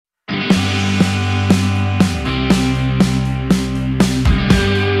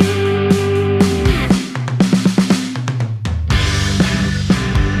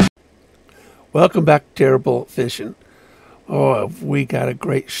Welcome back to Terrible Fishing. Oh, have we got a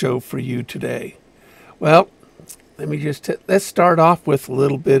great show for you today. Well, let's start off with a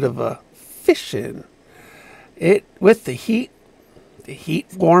little bit of a fishing. It with the heat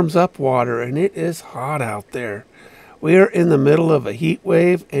warms up water, and it is hot out there. We are in the middle of a heat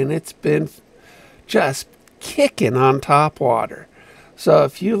wave, and it's been just kicking on top water. So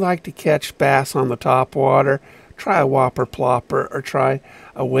if you like to catch bass on the top water, try a whopper plopper or try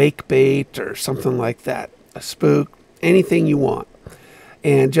a wake bait or something like that, a spook, anything you want.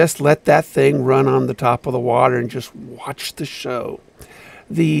 And just let that thing run on the top of the water and just watch the show.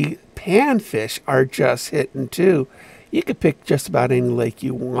 The panfish are just hitting too. You could pick just about any lake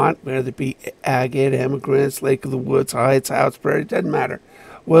you want, whether it be agate, emigrants, Lake of the Woods, Heights, House Prairie, it doesn't matter.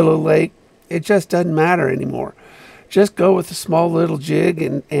 Willow Lake, it just doesn't matter anymore. Just go with a small little jig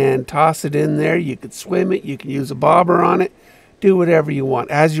and toss it in there. You could swim it. You can use a bobber on it. Do whatever you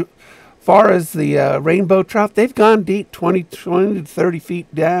want. As far as the rainbow trout, they've gone deep, 20 to 30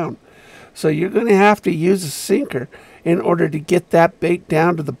 feet down. So you're going to have to use a sinker in order to get that bait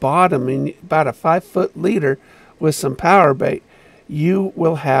down to the bottom in about a 5-foot leader with some power bait. You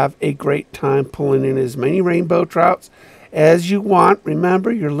will have a great time pulling in as many rainbow trouts as you want.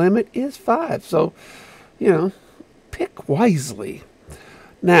 Remember, your limit is 5. So, pick wisely.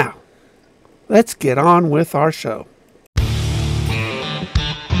 Now, let's get on with our show.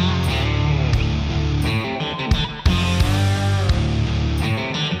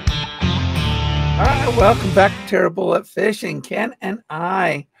 All right, welcome back to Terrible at Fishing. Ken and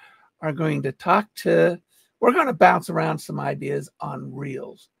I are going to we're going to bounce around some ideas on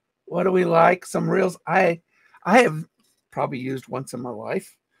reels. What do we like? Some reels I have probably used once in my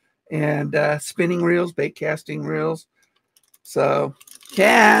life. And spinning reels, bait casting reels. So,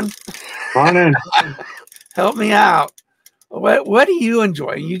 Ken, help me out. What do you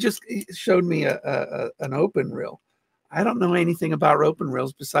enjoy? You just showed me an open reel. I don't know anything about open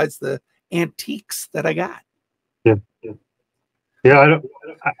reels besides the antiques that I got. Yeah.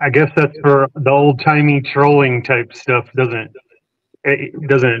 I guess that's for the old timey trolling type stuff. It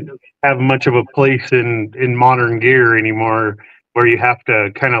doesn't have much of a place in modern gear anymore, where you have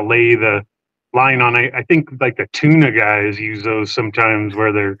to kind of lay the line on. I think like the tuna guys use those sometimes,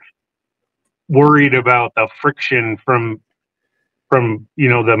 where they're worried about the friction from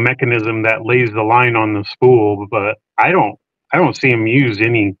the mechanism that lays the line on the spool. But I don't see them used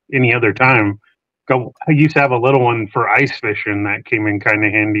any other time. I used to have a little one for ice fishing that came in kind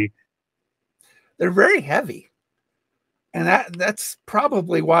of handy. They're very heavy. And that's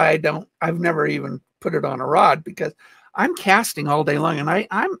probably why I've never even put it on a rod, because I'm casting all day long and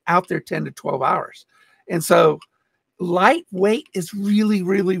I'm out there 10 to 12 hours. And so lightweight is really,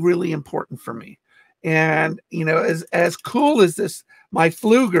 really, really important for me. And, as cool as my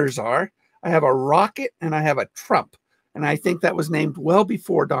flugers are, I have a rocket and I have a Trump. And I think that was named well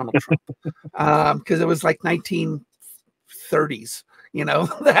before Donald Trump, because it was like 1930s.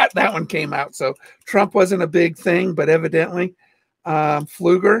 That one came out. So Trump wasn't a big thing, but evidently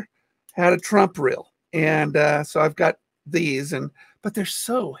Fluger had a Trump reel. And so I've got these, but they're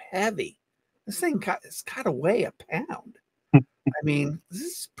so heavy. This thing it's got to weigh a pound. I mean, this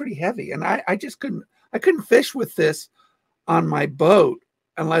is pretty heavy. And I just I couldn't fish with this on my boat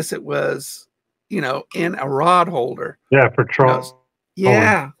unless it was, in a rod holder. Yeah, for trolling.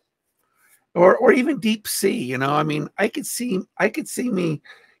 Yeah. Or even deep sea, I mean, I could see me,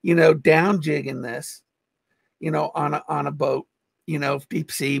 down jigging this, on a boat,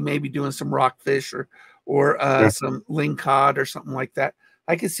 deep sea, maybe doing some rockfish or some lingcod or something like that.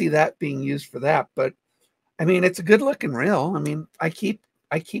 I could see that being used for that. But I mean, it's a good looking reel. I mean, I keep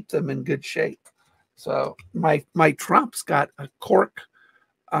them in good shape. So my Trump's got a cork,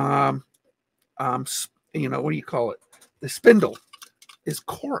 what do you call it? The spindle is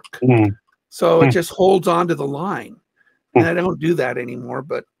cork. So it just holds onto the line. And I don't do that anymore,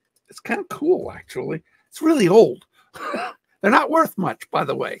 but it's kind of cool, actually. It's really old. They're not worth much, by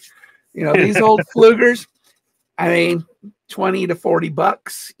the way. These old flugers, I mean, 20 to 40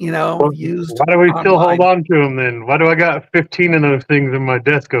 bucks, used. Why do we still hold on to them then? Why do I got 15 of those things in my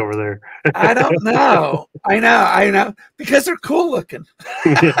desk over there? I don't know. I know. Because they're cool looking.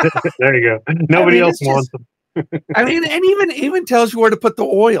 There you go. Nobody else wants them. I mean, and even tells you where to put the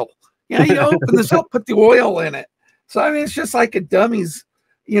oil. You open this up, put the oil in it. So, I mean, it's just like a dummy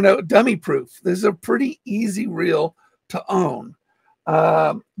proof. This is a pretty easy reel to own.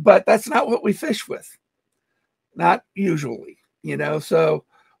 But that's not what we fish with. Not usually, So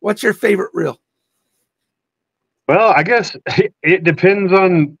what's your favorite reel? Well, I guess it depends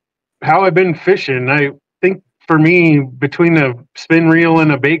on how I've been fishing. I think for me, between a spin reel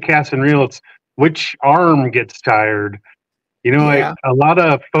and a bait casting reel, it's which arm gets tired. You know, Yeah. a lot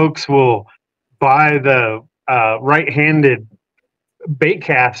of folks will buy the right-handed bait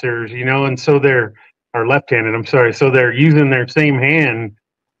casters, you know, and so they're or left-handed. I'm sorry, so they're using their same hand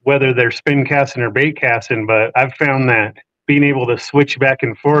whether they're spin casting or bait casting. But I've found that being able to switch back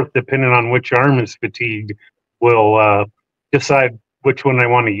and forth depending on which arm is fatigued will decide which one I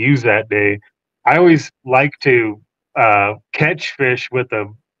want to use that day. I always like to catch fish with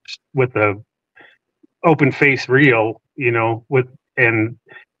a open face reel, you know, with and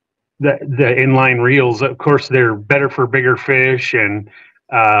the inline reels. Of course, they're better for bigger fish and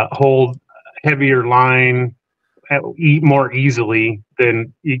hold heavier line, eat more easily.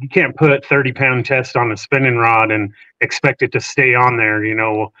 Than you can't put 30-pound test on a spinning rod and expect it to stay on there, you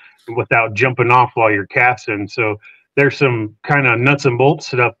know, without jumping off while you're casting. So there's some kind of nuts and bolts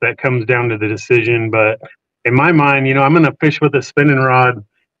stuff that comes down to the decision. But in my mind, you know, I'm going to fish with a spinning rod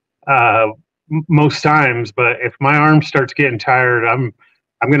uh, most times. But if my arm starts getting tired, I'm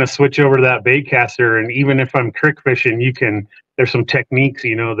going to switch over to that bait caster. And even if I'm crick fishing, there's some techniques,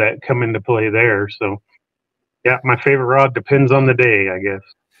 you know, that come into play there. So yeah, my favorite rod depends on the day, I guess.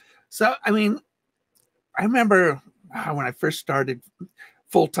 So, I mean, I remember when I first started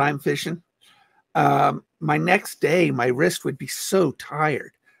full-time fishing, my next day, my wrist would be so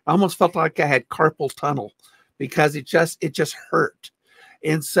tired. I almost felt like I had carpal tunnel because it just hurt.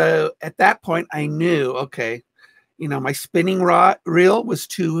 And so at that point I knew, okay, you know, my spinning rod reel was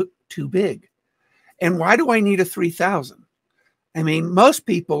too big. And why do I need a 3000? I mean, most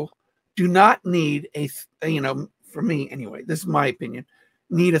people do not need you know, for me anyway, this is my opinion,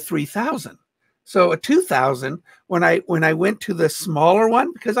 need a 3000. So a 2000, when I went to the smaller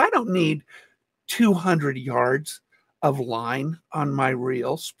one, because I don't need 200 yards of line on my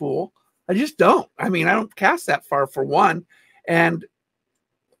reel spool. I just don't. I mean, I don't cast that far for one. And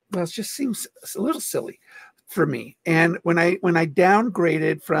well, it just seems a little silly for me. And when I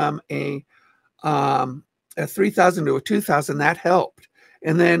downgraded from a 3000 to a 2000, that helped.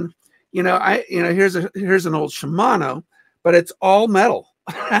 And then, you know, here's an old Shimano, but it's all metal.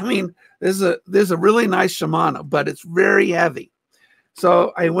 I mean, there's a really nice Shimano, but it's very heavy.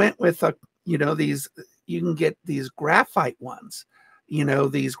 So I went with you know, you can get these graphite ones, you know,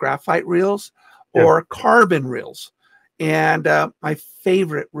 these graphite reels or carbon reels. And my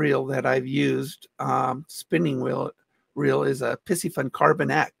favorite reel that I've used, spinning reel is a Piscifun Carbon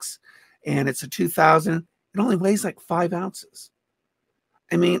X, and it's a 2000. It only weighs like 5 ounces.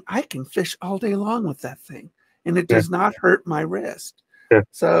 I mean, I can fish all day long with that thing, and it does not hurt my wrist. Yeah.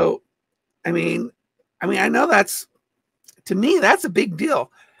 So, I mean, I know to me, that's a big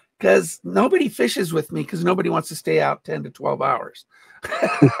deal because nobody fishes with me because nobody wants to stay out 10 to 12 hours.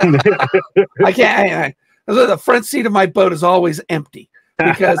 I can't. The front seat of my boat is always empty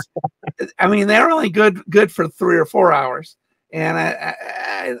because, I mean, they're only good for 3 or 4 hours. And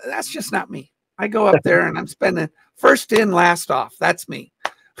that's just not me. I go up there and I'm spending first in, last off. That's me.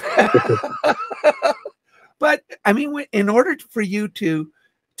 But I mean, in order for you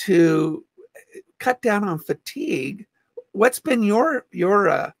to cut down on fatigue, what's been your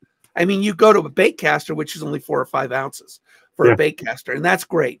I mean, you go to a bait caster, which is only 4 or 5 ounces for a bait caster, and that's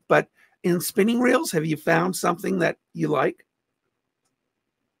great. But in spinning reels, have you found something that you like?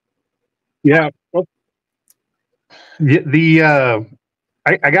 Yeah. Well,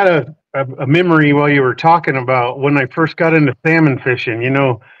 I got a memory while you were talking about when I first got into salmon fishing. You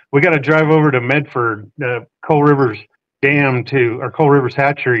know, we got to drive over to Medford, Coal Rivers Dam or Coal Rivers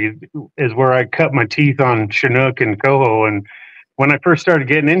Hatchery is where I cut my teeth on Chinook and coho. And when I first started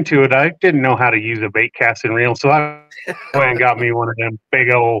getting into it, I didn't know how to use a bait casting reel. So I went and got me one of them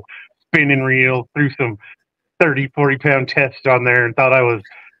big old spinning reels, threw some 30, 40-pound test on there and thought I was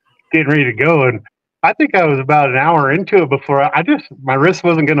getting ready to go. And I think I was about an hour into it before my wrist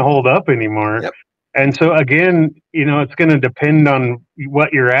wasn't going to hold up anymore. Yep. And so again, you know, it's going to depend on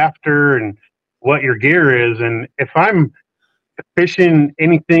what you're after and what your gear is. And if I'm fishing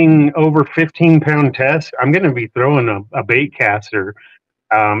anything over 15-pound test, I'm going to be throwing a bait caster.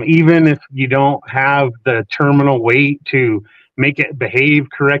 Even if you don't have the terminal weight to make it behave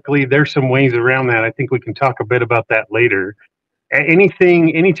correctly, there's some ways around that. I think we can talk a bit about that later.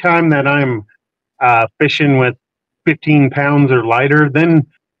 Anytime that I'm fishing with 15 pounds or lighter, then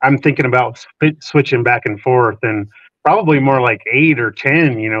I'm thinking about switching back and forth, and probably more like 8 or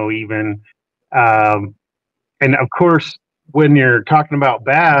 10, you know, even. And of course, when you're talking about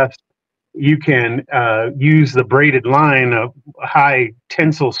bass, you can use the braided line of high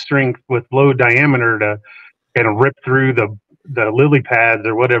tensile strength with low diameter to kind of rip through the lily pads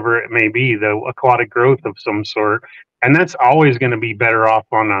or whatever it may be, the aquatic growth of some sort. And that's always going to be better off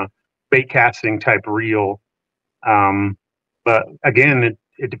on bait casting type reel. But again,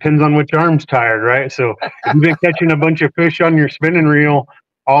 it depends on which arm's tired, right? So if you've been catching a bunch of fish on your spinning reel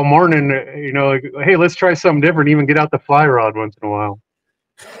all morning, you know, like, hey, let's try something different. Even get out the fly rod once in a while.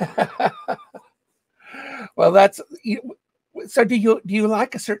 Well, so. Do you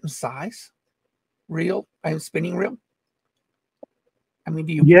like a certain size reel? Spinning reel. I mean,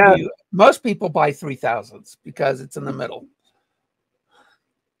 Yeah, most people buy 3000s because it's in the middle.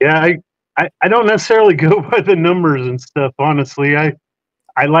 yeah. I don't necessarily go by the numbers and stuff. Honestly, I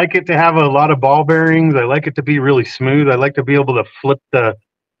like it to have a lot of ball bearings. I like it to be really smooth. I like to be able to flip the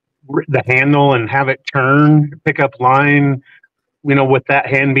handle and have it turn, pick up line, you know, with that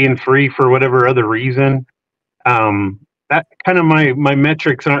hand being free for whatever other reason. That kind of my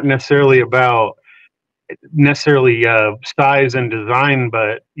metrics aren't necessarily about size and design,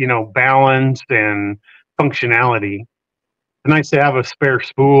 but you know, balance and functionality. It's nice to have a spare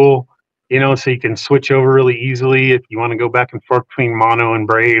spool, you know, so you can switch over really easily if you want to go back and forth between mono and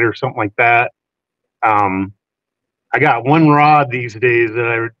braid or something like that. Um, I got one rod these days that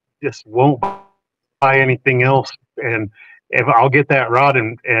I just won't buy anything else, and if I'll get that rod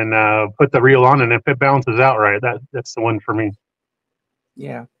and put the reel on, and if it bounces out right, that's the one for me.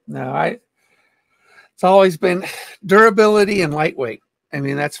 Yeah, no, it's always been durability and lightweight. I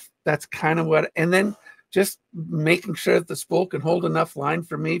mean, that's kind of what, and then just making sure that the spool can hold enough line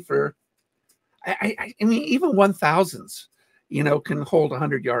for me for, I mean, even 1000s, you know, can hold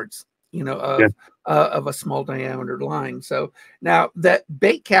 100 yards, you know, of a small diameter line. So now that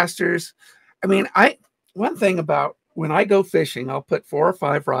bait casters, I mean, one thing about when I go fishing, I'll put 4 or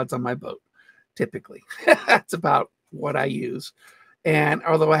 5 rods on my boat. Typically, that's about what I use. And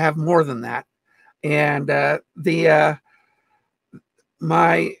although I have more than that, and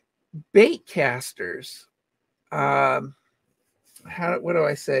my bait casters, what do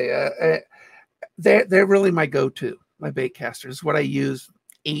I say? They're really my go-to. My bait casters, what I use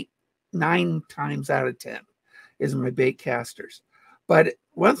 8-9 times out of 10 is my bait casters. But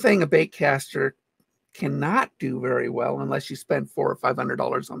one thing a bait caster cannot do very well, unless you spend $400 or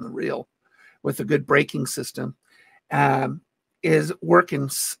 $500 on the reel with a good braking system, is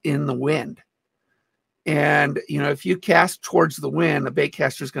working in the wind. And you know, if you cast towards the wind, a bait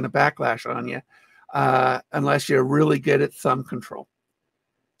caster is going to backlash on you, unless you're really good at thumb control.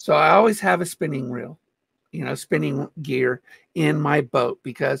 So I always have a spinning reel, you know, spinning gear in my boat,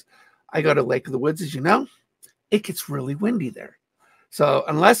 because I go to Lake of the Woods, as you know, it gets really windy there. So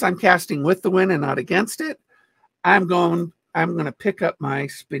unless I'm casting with the wind and not against it, I'm going to pick up my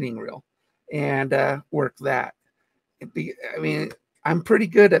spinning reel and work that. I mean, I'm pretty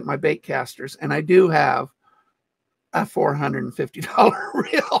good at my bait casters, and I do have a $450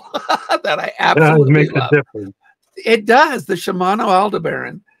 reel that I absolutely love. It does. The Shimano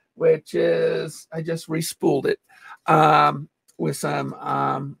Aldebaran, which is, I just respooled it with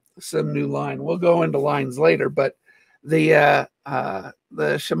some new line. We'll go into lines later, but the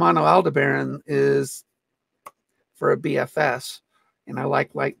Shimano Aldebaran is for a BFS, and I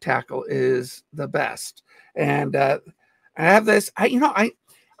like light tackle is the best. And I have this. I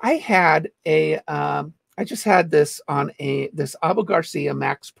just had this on this Abu Garcia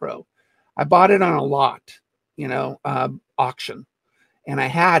Max Pro. I bought it on a lot, you know, auction, and I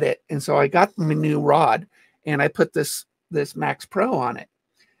had it, and so I got my new rod, and I put this Max Pro on it.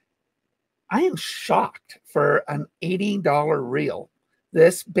 I am shocked for an $80 reel.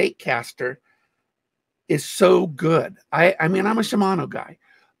 This bait caster is so good. I mean, I'm a Shimano guy,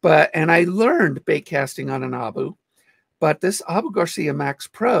 and I learned bait casting on an Abu, but this Abu Garcia Max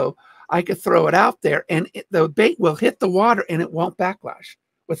Pro, I could throw it out there, and the bait will hit the water, and it won't backlash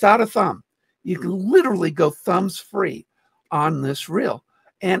without a thumb. You can literally go thumbs free on this reel,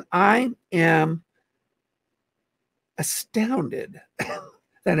 and I am astounded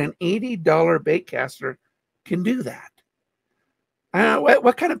that an $80 bait caster can do that.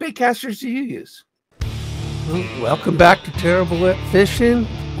 What kind of bait casters do you use? Well, welcome back to Terrible at Fishing.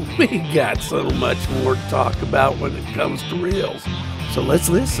 We got so much more to talk about when it comes to reels. So let's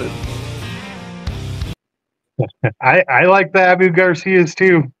listen. I like the Abu Garcias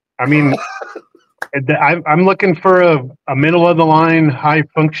too. I mean, I'm looking for a middle of the line, high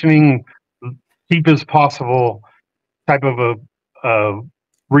functioning, cheap as possible type of a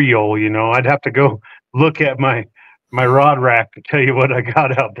reel. You know, I'd have to go look at my rod rack to tell you what I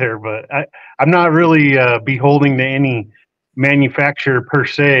got out there, but I'm not really beholding to any manufacturer per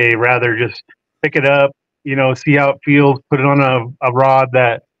se. Rather, just pick it up, you know, see how it feels, put it on a rod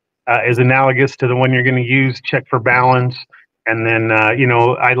that is analogous to the one you're going to use, check for balance, and then you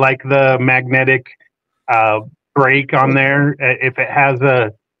know, I like the magnetic brake on there. If it has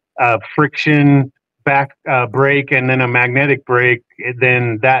a friction back brake and then a magnetic brake,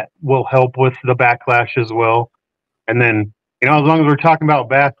 then that will help with the backlash as well. And then, as long as we're talking about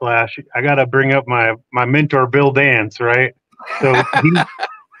backlash, I got to bring up my mentor, Bill Dance, right? So I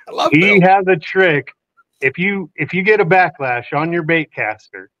love he Bill. has a trick. If you get a backlash on your bait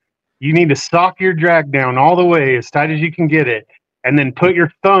caster, you need to sock your drag down all the way as tight as you can get it, and then put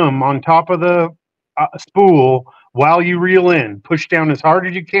your thumb on top of the spool while you reel in. Push down as hard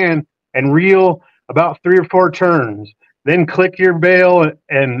as you can and reel about 3 or 4 turns. Then click your bail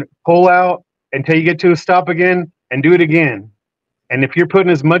and pull out until you get to a stop again, and do it again. And if you're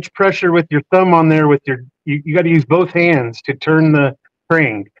putting as much pressure with your thumb on there, you got to use both hands to turn the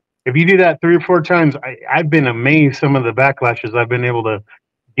crank. If you do that 3 or 4 times, I've been amazed some of the backlashes I've been able to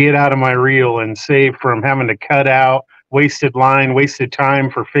get out of my reel and save from having to cut out, wasted line, wasted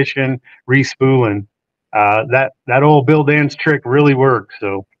time for fishing, respooling. That old Bill Dance trick really works.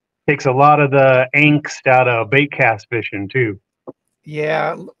 So takes a lot of the angst out of bait cast fishing too.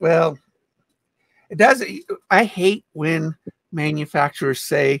 Yeah, well, it does. I hate when manufacturers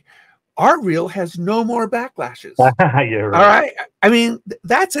say our reel has no more backlashes. Yeah, right. All right. I mean,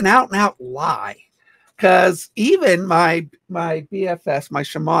 that's an out and out lie. Because even my BFS, my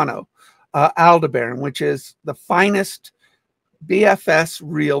Shimano Aldebaran, which is the finest BFS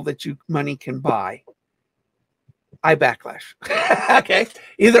reel that money can buy, I backlash. Okay.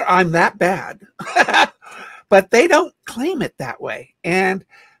 Either I'm that bad, but they don't claim it that way. And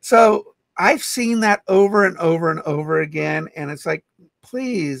so I've seen that over and over and over again. And it's like,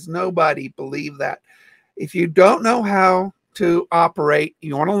 please, nobody believe that. If you don't know how to operate,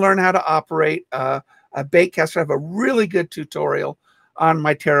 you want to learn how to operate a bait caster. I have a really good tutorial on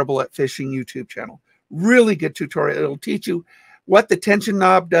my Terrible at Fishing YouTube channel. Really good tutorial. It'll teach you what the tension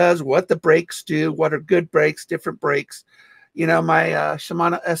knob does, what the brakes do, what are good brakes, different brakes. My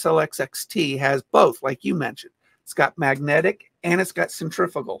Shimano SLX XT has both, like you mentioned. It's got magnetic and it's got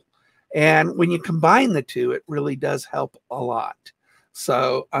centrifugal. And when you combine the two, it really does help a lot.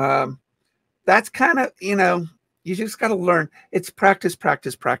 So that's kind of, you just got to learn. It's practice,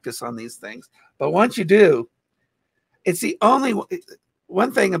 practice, practice on these things. But once you do, it's the only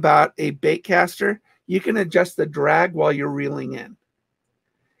one thing about a bait caster, you can adjust the drag while you're reeling in.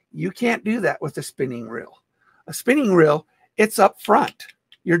 You can't do that with a spinning reel. A spinning reel, it's up front,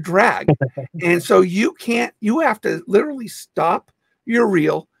 your drag. And so you have to literally stop your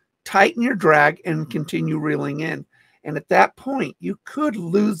reel, tighten your drag, and continue reeling in. And at that point, you could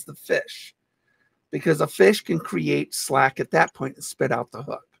lose the fish because a fish can create slack at that point and spit out the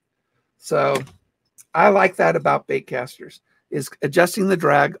hook. So I like that about bait casters, is adjusting the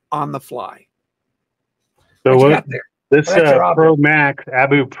drag on the fly. So what this Pro Max,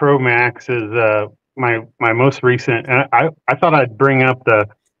 Abu Pro Max is my most recent. And I thought I'd bring up the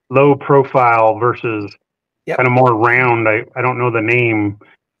low profile versus kind of more round. I don't know the name.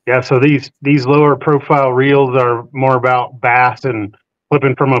 Yeah, so these lower profile reels are more about bass and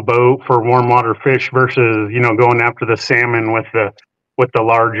flipping from a boat for warm water fish versus going after the salmon with the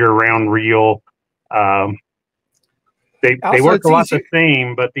larger round reel. They work a lot the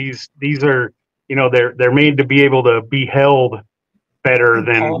same, but these are they're made to be able to be held better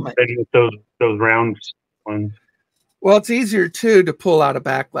than with those round ones. Well, it's easier too to pull out a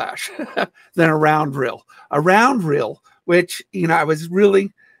backlash than a round reel. A round reel, which I was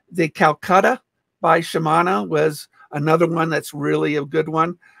really. The Calcutta by Shimano was another one that's really a good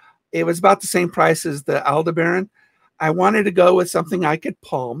one. It was about the same price as the Aldebaran. I wanted to go with something I could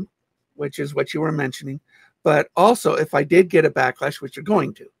palm, which is what you were mentioning. But also, if I did get a backlash, which you're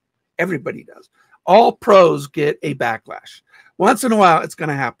going to, everybody does. All pros get a backlash. Once in a while, it's going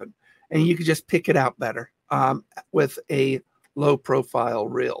to happen. And you can just pick it out better with a low profile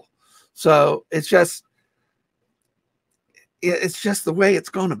reel. So it's just the way it's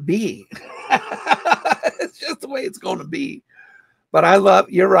going to be. It's just the way it's going to be.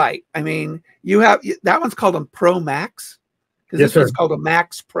 But you're right. I mean, that one's called a Pro Max. Because this one's called a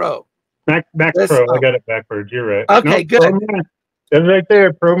Max Pro. Max Pro. I got it backwards. You're right. Okay, good. That's right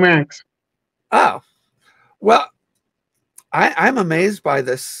there, Pro Max. Oh, well, I'm amazed by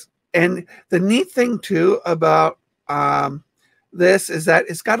this. And the neat thing too about this is that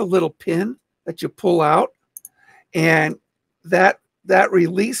it's got a little pin that you pull out, and that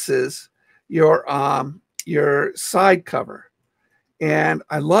releases your side cover. And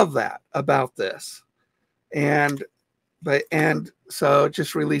I love that about this. And so it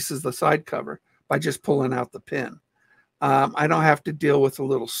just releases the side cover by just pulling out the pin. I don't have to deal with a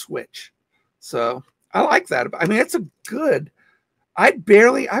little switch. So I like that. I mean, it's a good, I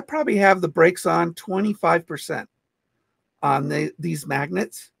probably have the brakes on 25% on these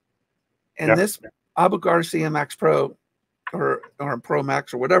magnets. And this Abu Garcia Max Pro or Pro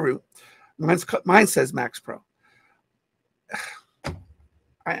Max or whatever, mine says Max Pro.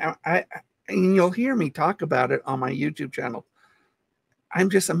 And you'll hear me talk about it on my YouTube channel. I'm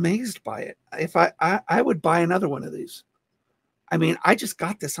just amazed by it. If I would buy another one of these. I mean, I just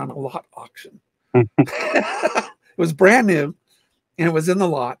got this on a lot auction. It was brand new, and it was in the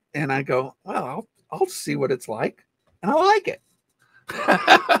lot. And I go, well, I'll see what it's like, and I like it.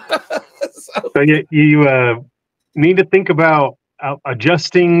 So you need to think about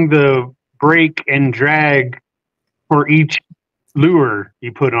adjusting the brake and drag for each lure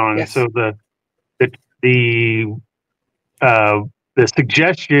you put on. Yes. So the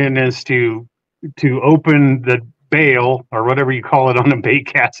suggestion is to open the bail or whatever you call it on a bait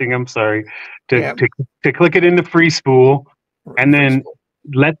casting. I'm sorry, to click it into free spool, and then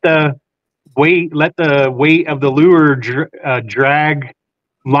let the weight of the lure drag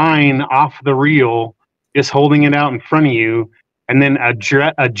line off the reel, just holding it out in front of you, and then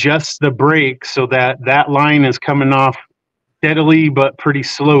adjust the brake so that line is coming off steadily but pretty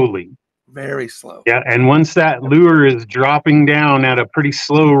slowly. Very slow. Yeah, and once that lure is dropping down at a pretty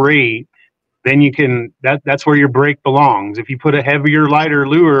slow rate, then you can that's where your brake belongs. If you put a heavier, lighter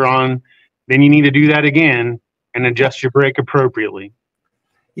lure on, then you need to do that again and adjust your brake appropriately.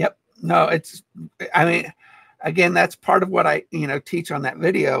 Yep. No, I mean, again, that's part of what I teach on that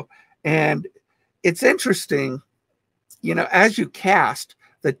video. And it's interesting, as you cast,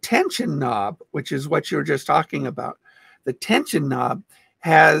 the tension knob, which is what you were just talking about, the tension knob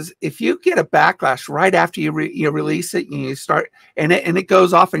has, if you get a backlash right after you release it and you start, and it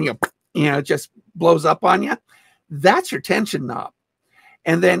goes off and it just blows up on you, that's your tension knob.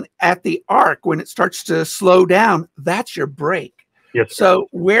 And then at the arc, when it starts to slow down, that's your brake. Yes. So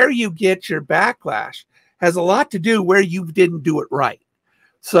where you get your backlash has a lot to do where you didn't do it right.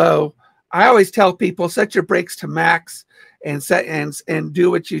 So I always tell people, set your brakes to max and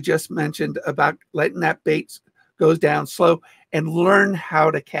do what you just mentioned about letting that bait goes down slow and learn how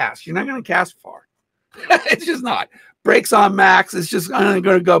to cast. You're not going to cast far. It's just not. Brakes on max, it's just only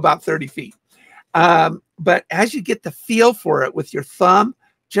going to go about 30 feet. But as you get the feel for it with your thumb,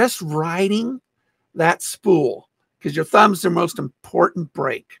 just riding that spool, because your thumb's the most important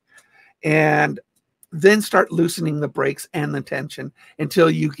brake, and then start loosening the brakes and the tension until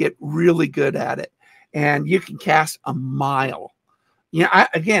you get really good at it. And you can cast a mile. I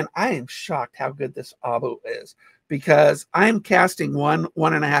am shocked how good this Abu is, because I'm casting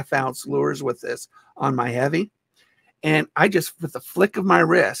 1.5 ounce lures with this on my heavy. And I just, with the flick of my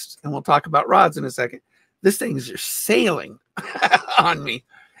wrist, and we'll talk about rods in a second, this thing is just sailing on me.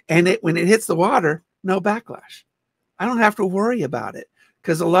 And when it hits the water, no backlash. I don't have to worry about it.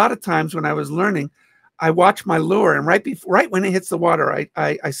 Because a lot of times when I was learning, I watch my lure, and right when it hits the water,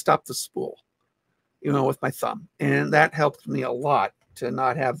 I stop the spool, with my thumb. And that helped me a lot to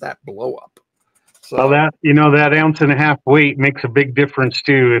not have that blow up. So, well, that 1.5 ounce weight makes a big difference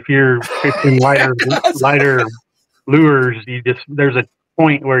too. If you're fishing lighter lures, there's a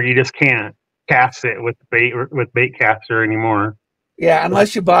point where you just can't cast it with bait caster anymore. Yeah,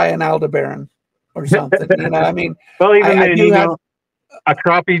 unless you buy an Aldebaran or something. I mean, well, even then, a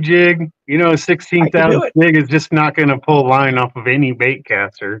crappie jig, a 16,000 jig is just not going to pull line off of any bait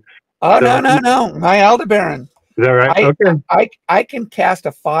caster. Oh, so, no, my Aldebaran. Is that right? Okay. I can cast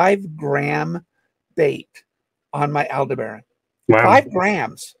a 5 gram bait on my Aldebaran. Wow. 5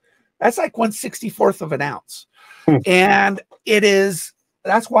 grams. That's like 1/64 of an ounce. And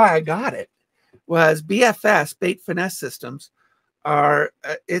that's why I got it, was BFS, Bait Finesse Systems, are,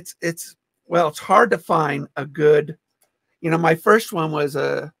 it's hard to find a good, my first one was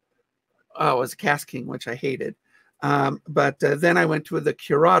a Cast King, which I hated. But then I went to the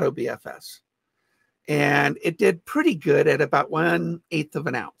Curado BFS, and it did pretty good at about 1/8 of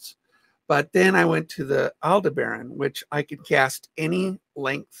an ounce. But then I went to the Aldebaran, which I could cast any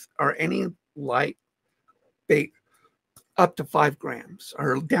length or any light bait up to 5 grams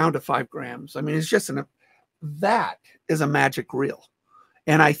or down to 5 grams. I mean, it's just that is a magic reel.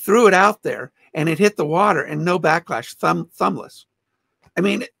 And I threw it out there, and it hit the water, and no backlash, thumbless. I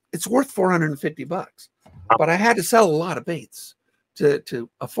mean, it's worth $450, but I had to sell a lot of baits to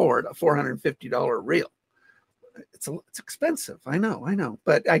afford a $450 reel. It's expensive. I know,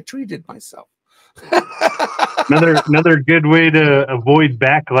 but I treated myself. Another good way to avoid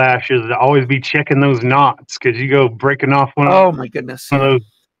backlash is to always be checking those knots, because you go breaking off one of those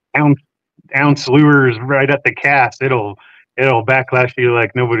ounce lures right at the cast, it'll backlash you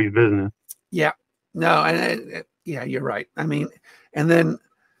like nobody's business. Yeah, no, and yeah, you're right. I mean, and then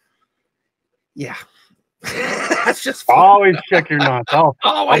That's just fun. Always check your knots. I'll bring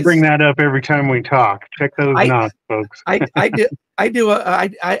Always. that up every time we talk. Check those I knots, folks. I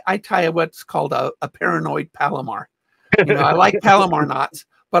tie what's called a paranoid Palomar. You know, I like Palomar knots,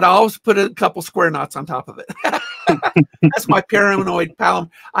 but I always put a couple square knots on top of it. That's my paranoid Palomar.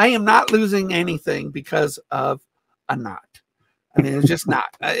 I am not losing anything because of a knot. I mean, it's just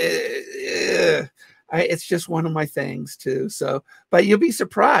not. It's just one of my things too. So, but you'll be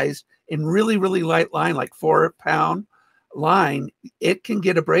surprised in really, really light line, like 4-pound line, it can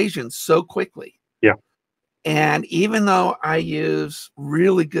get abrasion so quickly. Yeah. And even though I use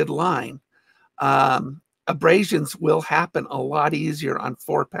really good line, abrasions will happen a lot easier on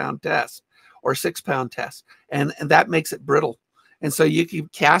 4-pound tests or 6-pound tests. And that makes it brittle. And so you can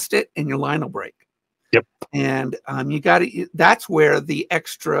cast it and your line will break. Yep. And you got to, that's where the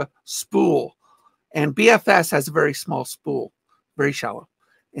extra spool, and BFS has a very small spool, very shallow.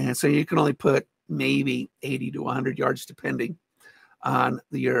 And so you can only put maybe 80 to 100 yards, depending on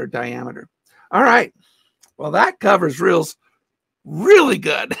your diameter. All right. Well, that covers reels really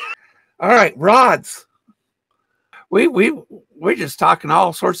good. All right. Rods. We're just talking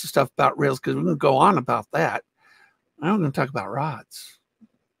all sorts of stuff about reels because we can go on about that. I'm going to talk about rods.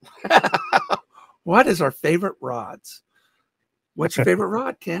 What is our favorite rods? What's your favorite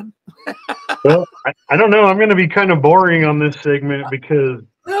rod, Ken? Well, I don't know. I'm going to be kind of boring on this segment because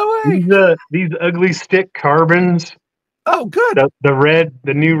No way. these ugly stick carbons. Oh, good.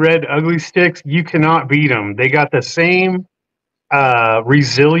 The new red ugly sticks. You cannot beat them. They got the same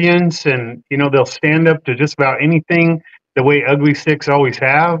resilience, and they'll stand up to just about anything the way ugly sticks always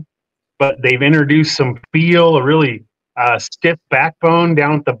have. But they've introduced some feel, a really stiff backbone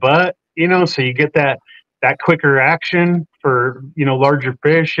down at the butt. So you get that quicker action for larger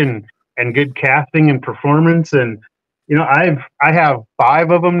fish and good casting and performance. And I have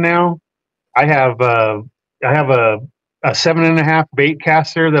 5 of them now. I have a 7.5 bait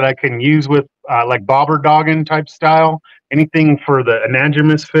caster that I can use with like bobber dogging type style, anything for the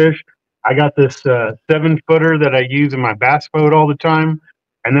anadromous fish. I got this 7-footer that I use in my bass boat all the time,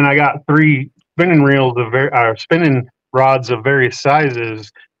 and then I got 3 spinning rods of various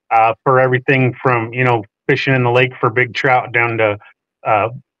sizes for everything from fishing in the lake for big trout down to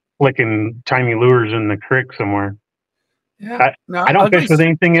flicking tiny lures in the creek somewhere. Yeah. I don't fish with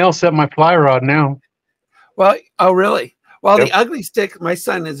anything else except my fly rod now. Well, oh, really? Well, Yep. The ugly stick, my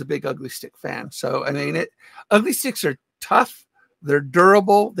son is a big ugly stick fan. So, I mean, ugly sticks are tough. They're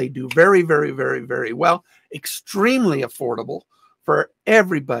durable. They do very, very, very, very well. Extremely affordable for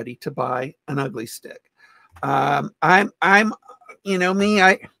everybody to buy an ugly stick. I'm,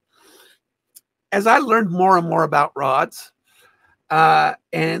 as I learned more and more about rods,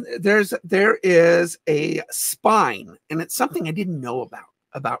 and there is a spine, and it's something I didn't know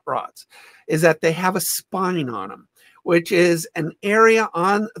about rods, is that they have a spine on them, which is an area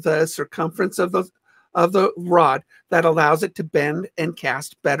on the circumference of the rod that allows it to bend and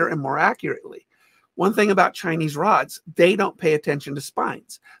cast better and more accurately. One thing about Chinese rods, they don't pay attention to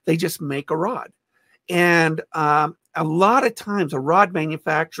spines. They just make a rod. And a lot of times a rod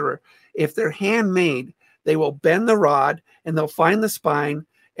manufacturer, if they're handmade, they will bend the rod and they'll find the spine.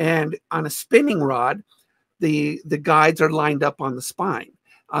 And on a spinning rod, the guides are lined up on the spine.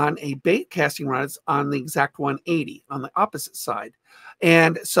 On a bait casting rod, it's on the exact 180 on the opposite side.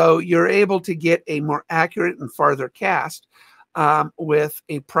 And so you're able to get a more accurate and farther cast with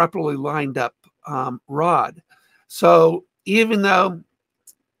a properly lined up rod. So even though,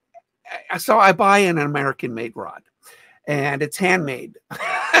 so I buy an American made rod and it's handmade.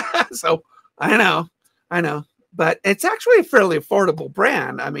 So I know, but it's actually a fairly affordable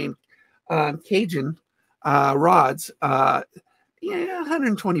brand. I mean, Cajun rods,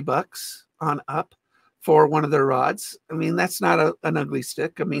 $120 on up for one of their rods. I mean, that's not an ugly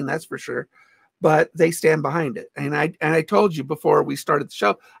stick. I mean, that's for sure, but they stand behind it. And I told you before we started the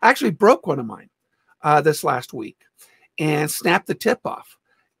show, I actually broke one of mine this last week and snapped the tip off.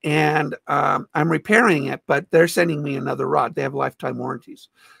 And I'm repairing it, but they're sending me another rod. They have lifetime warranties.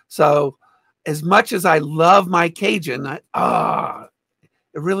 So as much as I love my Cajun, it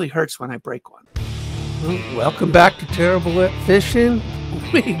really hurts when I break one. Welcome back to Terrible at Fishing.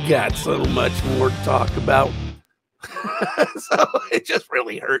 We got so much more to talk about. So it just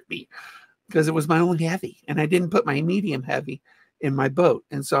really hurt me because it was my only heavy, and I didn't put my medium heavy in my boat,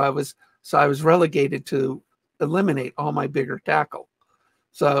 and so I was relegated to eliminate all my bigger tackle.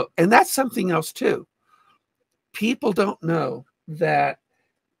 So, and that's something else too. People don't know that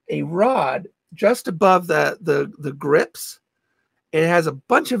a rod just above the grips, it has a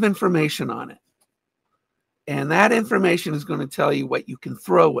bunch of information on it. And that information is going to tell you what you can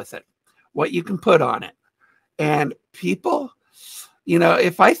throw with it, what you can put on it, And people, you know,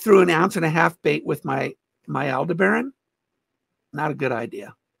 if I threw an 1.5 ounce bait with my Aldebaran, not a good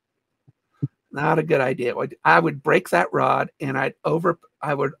idea. Not a good idea. I would break that rod and I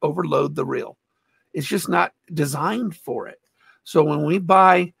would overload the reel. It's just not designed for it. So when we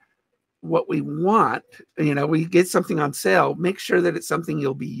buy what we want, you know, we get something on sale, make sure that it's something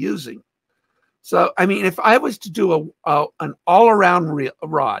you'll be using. So, I mean, if I was to do an all-around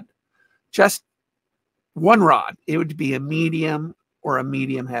rod, just one rod, it would be a medium or a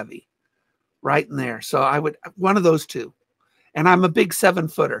medium heavy right in there. So I would, one of those two. And I'm a big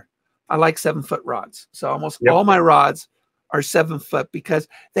 7-footer. I like 7-foot rods. So almost all my rods are 7-foot because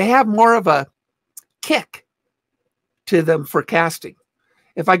they have more of a kick to them for casting.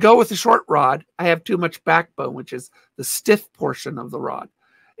 If I go with a short rod, I have too much backbone, which is the stiff portion of the rod.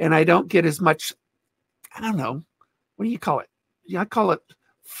 And I don't get as much, I don't know, what do you call it? Yeah, I call it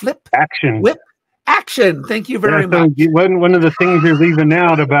flip. Action. Whip. Action. Thank you very much. One of the things you're leaving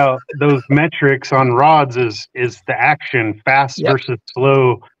out about those metrics on rods is the action, fast versus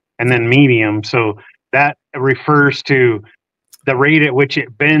slow, and then medium. So that refers to the rate at which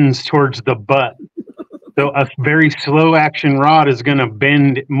it bends towards the butt. So a very slow action rod is going to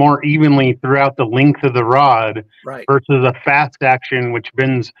bend more evenly throughout the length of the rod versus a fast action, which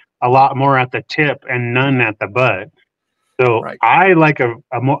bends a lot more at the tip and none at the butt. So I like a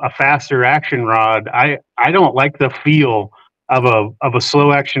faster action rod. I don't like the feel of a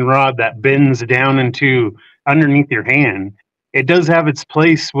slow action rod that bends down into underneath your hand. It does have its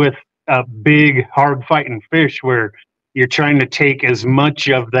place with a big hard fighting fish where you're trying to take as much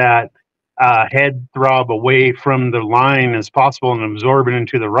of that head throb away from the line as possible and absorb it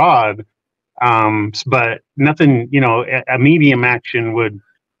into the rod. But nothing, you know, a medium action would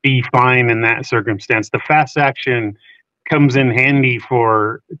be fine in that circumstance. The fast action comes in handy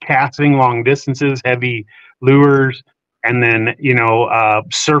for casting long distances, heavy lures, and then, you know,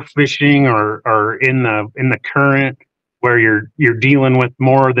 surf fishing or in the current where you're dealing with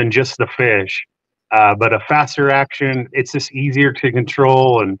more than just the fish. But a faster action, it's just easier to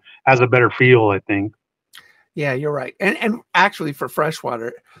control and has a better feel, I think. Yeah, you're right. And actually for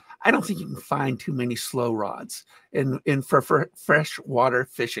freshwater, I don't think you can find too many slow rods for freshwater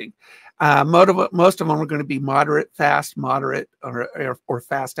fishing. Most of them are going to be moderate, fast, moderate, or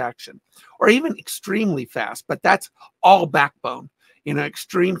fast action, or even extremely fast. But that's all backbone. You know,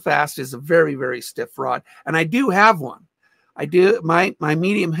 extreme fast is a very, very stiff rod, and I do have one. I do. My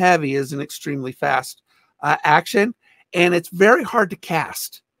medium heavy is an extremely fast action, and it's very hard to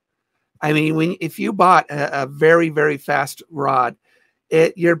cast. I mean, if you bought a very, very fast rod,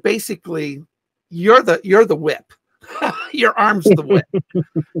 you're basically you're the whip. Your arm's the whip.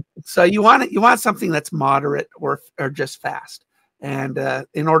 So you want something that's moderate or just fast, and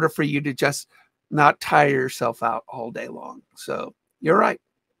in order for you to just not tire yourself out all day long. So you're right.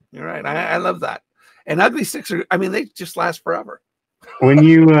 You're right. I love that. And ugly sticks are, I mean, they just last forever. When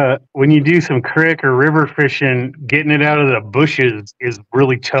you do some creek or river fishing, getting it out of the bushes is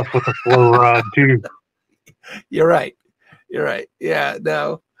really tough with a slow rod too. You're right. You're right. Yeah.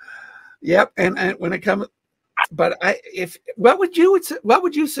 No. Yep. And when it comes, but what would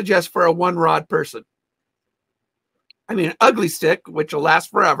you suggest for a one rod person? I mean, an ugly stick, which will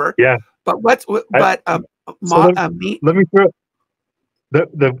last forever. Yeah. But let me throw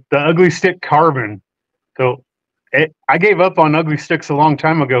the ugly stick carbon. So I gave up on ugly sticks a long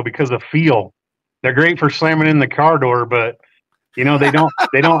time ago because of feel. They're great for slamming in the car door, but you know they don't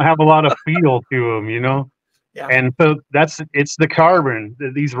have a lot of feel to them, you know. Yeah. And so it's the carbon,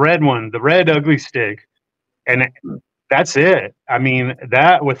 these red ones, the red ugly stick, and that's it. I mean,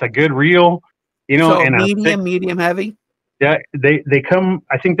 that with a good reel, you know, so and medium heavy. Yeah, they come.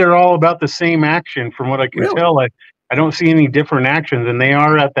 I think they're all about the same action, from what I can tell. I don't see any different actions, and they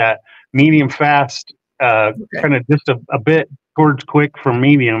are at that medium fast, kind of just a bit towards quick from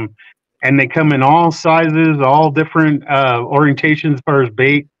medium, and they come in all sizes, all different orientations as far as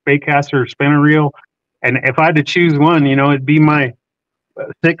bait caster, spinner reel. And if I had to choose one, you know, it'd be my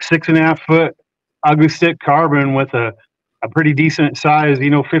 6.5 foot ugly stick carbon with a pretty decent size,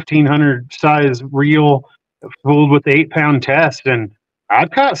 you know, 1500 size reel, fooled with the 8-pound test, and I've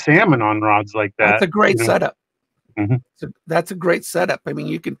caught salmon on rods like that. That's a great setup. Mm-hmm. So that's a great setup. I mean,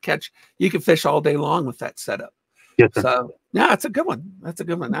 you can fish all day long with that setup. Yes, sir. So yeah, it's a good one. That's a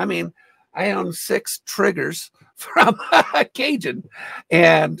good one. I mean, I own 6 triggers from Cajun,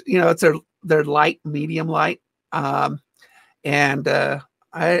 and you know, they're light, medium light, and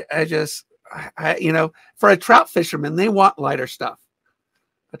I just you know, for a trout fisherman, they want lighter stuff.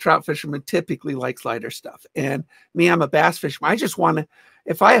 A trout fisherman typically likes lighter stuff. And me, I'm a bass fisherman. I just want to,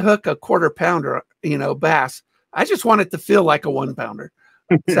 if I hook a 1/4 pounder, you know, bass, I just want it to feel like a 1-pounder.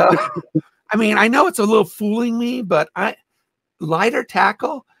 So, I mean, I know it's a little fooling me, but lighter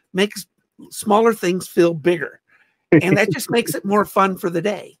tackle makes smaller things feel bigger. And that just makes it more fun for the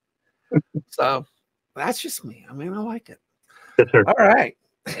day. So that's just me. I mean, I like it. Yes, sir. All right.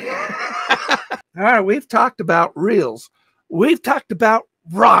 All right. We've talked about reels. We've talked about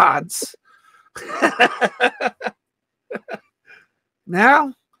rods.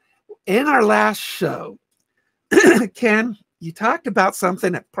 Now, in our last show, Ken, you talked about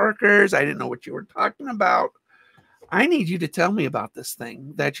something at Parker's. I didn't know what you were talking about. I need you to tell me about this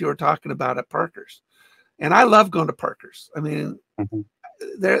thing that you were talking about at Parker's. And I love going to Parker's. I mean,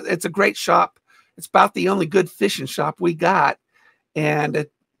 it's a great shop. It's about the only good fishing shop we got. And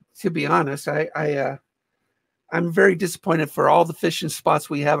to be honest, I'm very disappointed for all the fishing spots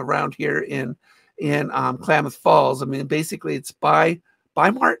we have around here in Klamath Falls. I mean, basically, it's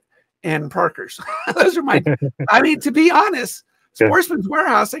Mart and Parker's. Those are my. I mean, to be honest, Sportsman's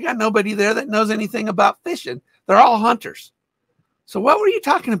Warehouse. They got nobody there that knows anything about fishing. They're all hunters. So, what were you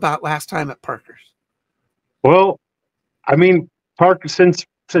talking about last time at Parker's? Well, I mean, Parker, since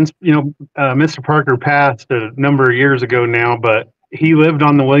Mr. Parker passed a number of years ago now, but he lived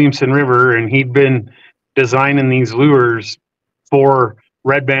on the Williamson River and he'd been designing these lures for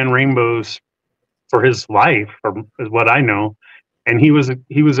red band rainbows for his life, is what I know. And he was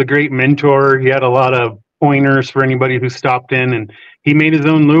a great mentor. He had a lot of pointers for anybody who stopped in, and he made his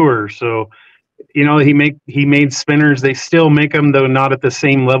own lures. So, he made spinners. They still make them, though not at the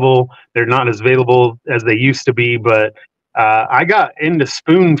same level. They're not as available as they used to be. But I got into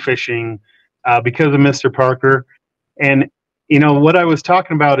spoon fishing because of Mr. Parker. And what I was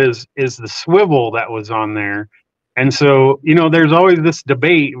talking about is the swivel that was on there. And so there's always this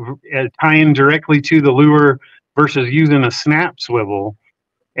debate tying directly to the lure versus using a snap swivel.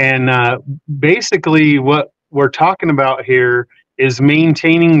 And basically, what we're talking about here is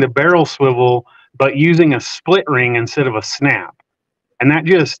maintaining the barrel swivel, but using a split ring instead of a snap. And that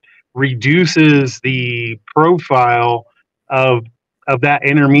just reduces the profile of that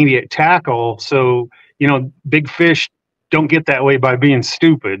intermediate tackle. So, big fish don't get that way by being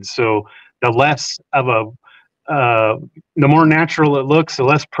stupid. So the less of the more natural it looks, the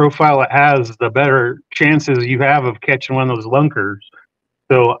less profile it has, the better chances you have of catching one of those lunkers.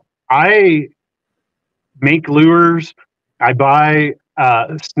 So I make lures. I buy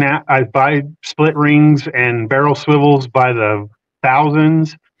split rings and barrel swivels by the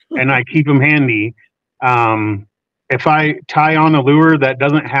thousands, and I keep them handy. If I tie on a lure that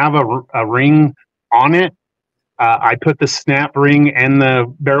doesn't have a ring on it, I put the snap ring and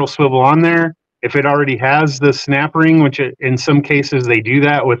the barrel swivel on there. If it already has the snap ring, which in some cases they do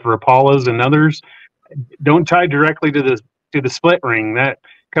that with Rapalas and others, don't tie directly to the split ring. That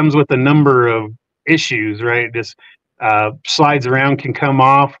comes with a number of issues, right? Just slides around, can come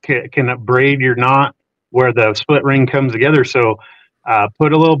off, can braid your knot where the split ring comes together. So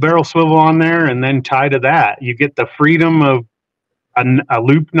put a little barrel swivel on there and then tie to that. You get the freedom of a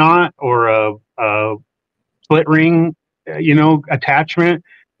loop knot or a split ring, attachment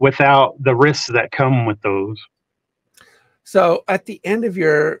without the risks that come with those. So at the end of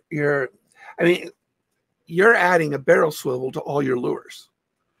you're adding a barrel swivel to all your lures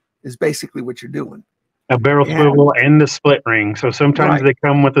is basically what you're doing. A barrel swivel and the split ring. So sometimes they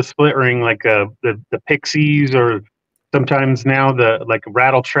come with a split ring, like the Pixies, or sometimes now the like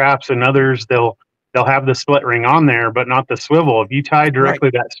rattle traps and others, they'll have the split ring on there, but not the swivel. If you tie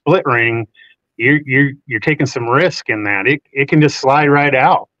directly that split ring, you're taking some risk in that. It can just slide right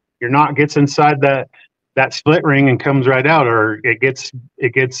out. Your knot gets inside that split ring and comes right out, or it gets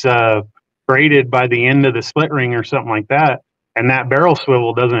braided by the end of the split ring or something like that. And that barrel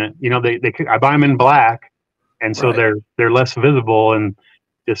swivel doesn't, I buy them in black, and so they're less visible and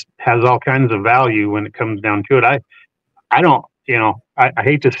just has all kinds of value when it comes down to it. I don't, I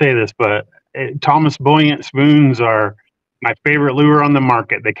hate to say this, but Thomas Buoyant spoons are my favorite lure on the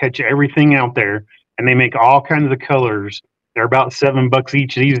market. They catch everything out there, and they make all kinds of colors. They're about $7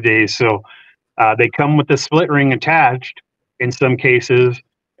 each these days. So they come with the split ring attached in some cases.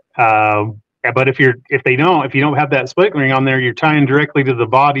 But if you don't have that split ring on there, you're tying directly to the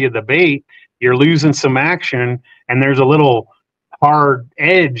body of the bait. You're losing some action, and there's a little hard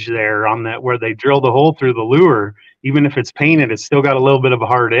edge there on that where they drill the hole through the lure. Even if it's painted, it's still got a little bit of a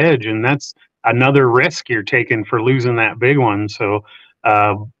hard edge, and that's another risk you're taking for losing that big one. So,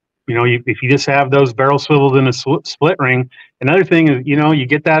 if you just have those barrel swivels in a split ring, another thing is, you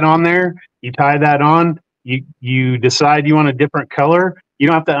get that on there, you tie that on, you decide you want a different color. You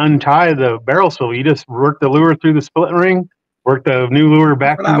don't have to untie the barrel swivel. You just work the lure through the split ring, work the new lure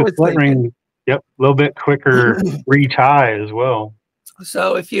back through the split ring. Yep, a little bit quicker retie as well.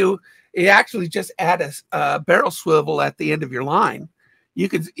 So if you actually just add a barrel swivel at the end of your line, you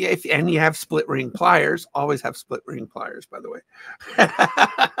could, and you have split ring pliers, always have split ring pliers, by the way.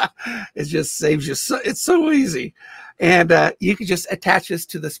 It just saves you, it's so easy. And you could just attach this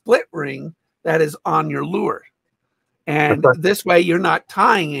to the split ring that is on your lure. And this way you're not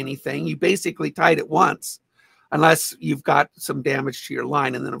tying anything. You basically tied it once, unless you've got some damage to your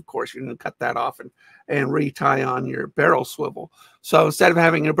line. And then of course you're going to cut that off and retie on your barrel swivel. So instead of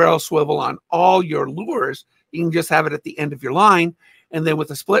having a barrel swivel on all your lures, you can just have it at the end of your line. And then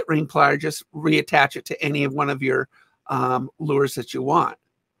with a split ring plier, just reattach it to any of one of your lures that you want.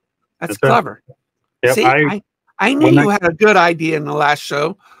 That's clever. Yep, See, I knew you had a good idea in the last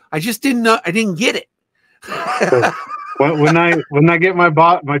show. I just didn't know. I didn't get it. when I get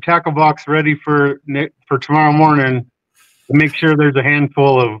my tackle box ready for tomorrow morning, to make sure there's a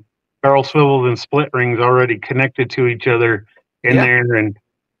handful of barrel swivels and split rings already connected to each other in there, and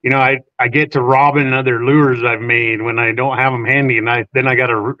I get to robbing other lures I've made when I don't have them handy, and then I got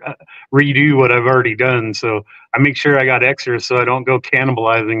to redo what I've already done. So I make sure I got extras so I don't go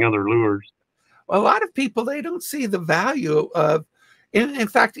cannibalizing other lures. Well, a lot of people, they don't see the value of, in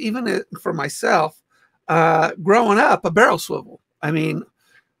fact, even for myself, growing up, a barrel swivel. I mean,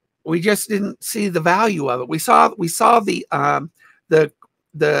 we just didn't see the value of it. We saw the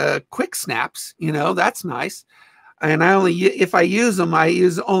quick snaps. That's nice. And if I use them, I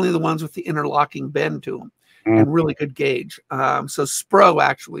use only the ones with the interlocking bend to them and really good gauge. So Spro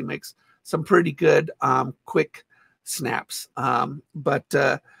actually makes some pretty good quick snaps.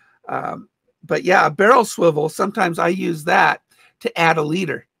 But yeah, a barrel swivel, sometimes I use that to add a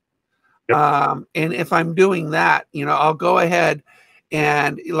leader. Yep. And if I'm doing that, I'll go ahead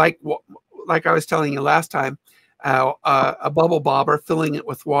and like I was telling you last time, a bubble bobber, filling it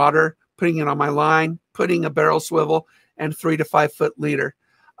with water, putting it on my line, putting a barrel swivel and 3 to 5 foot leader.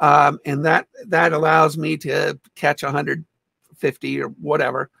 And that allows me to catch 150 or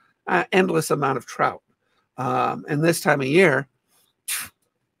whatever, endless amount of trout. And this time of year,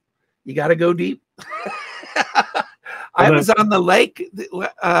 you got to go deep. I was on the lake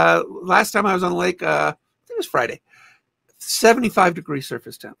last time I was on the lake. I think it was Friday. 75-degree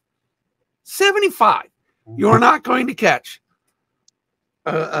surface temp. 75. You're not going to catch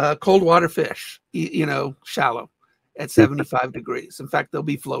a cold water fish, shallow at 75 degrees. In fact, there'll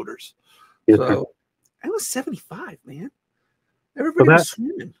be floaters. So it was 75, man. Everybody was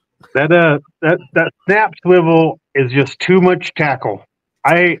swimming. That snap swivel is just too much tackle.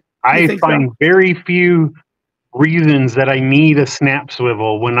 I find very few reasons that I need a snap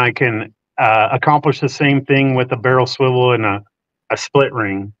swivel when I can accomplish the same thing with a barrel swivel and a split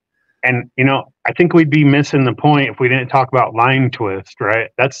ring. And I think we'd be missing the point if we didn't talk about line twist, right?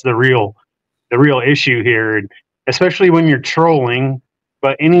 That's the real issue here, especially when you're trolling.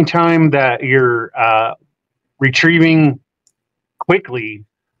 But anytime that you're retrieving quickly,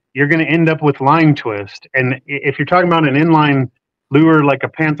 you're going to end up with line twist. And if you're talking about an inline lure like a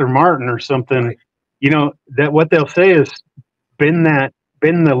Panther Martin or something, right, that what they'll say is bend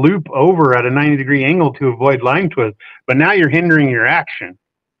the loop over at a 90-degree angle to avoid line twist. But now you're hindering your action,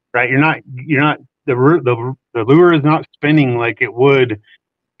 right? You're not the lure is not spinning like it would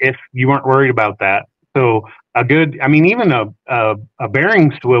if you weren't worried about that. So even a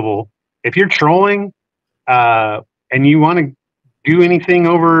bearing swivel, if you're trolling and you want to do anything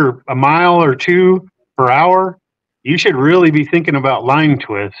over a mile or 2 per hour, you should really be thinking about line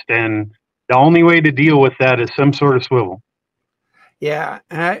twist. And the only way to deal with that is some sort of swivel. Yeah,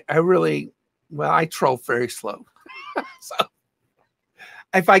 I troll very slow. So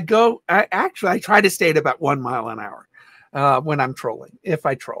if I go, I try to stay at about 1 mile an hour when I'm trolling, if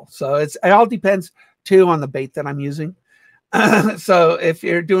I troll. So it all depends too on the bait that I'm using. So if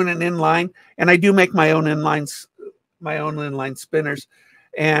you're doing an inline, and I do make my own inline spinners,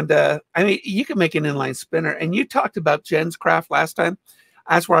 and you can make an inline spinner. And you talked about Jen's Craft last time.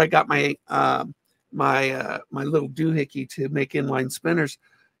 That's where I got my my little doohickey to make inline spinners.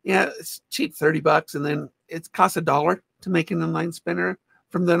 Yeah, it's cheap, $30, and then it costs $1 to make an inline spinner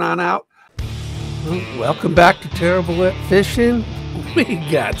from then on out. Welcome back to Terrible at Fishing. We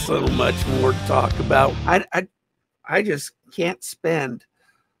got so much more to talk about. I just can't spend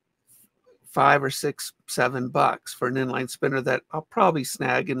 $5 or $6, $7 for an inline spinner that I'll probably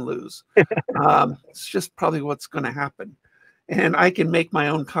snag and lose. It's just probably what's going to happen. And I can make my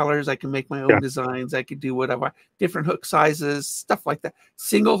own colors. I can make my own designs. I could do whatever, different hook sizes, stuff like that.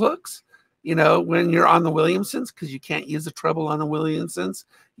 Single hooks, when you're on the Williamsons, because you can't use a treble on the Williamsons,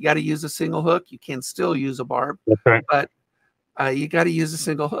 you got to use a single hook. You can still use a barb, but you got to use a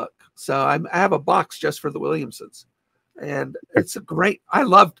single hook. So I have a box just for the Williamsons, and it's a great. I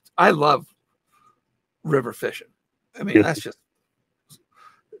love river fishing. I mean, Yes. that's just.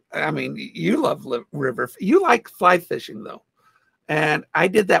 I mean, you love river. You like fly fishing though, and I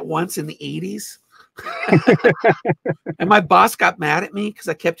did that once in the '80s, and my boss got mad at me because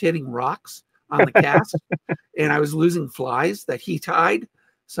I kept hitting rocks on the cast, and I was losing flies that he tied.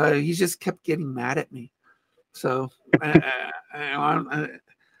 So he just kept getting mad at me. So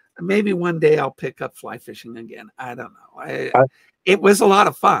maybe one day I'll pick up fly fishing again. I don't know. It was a lot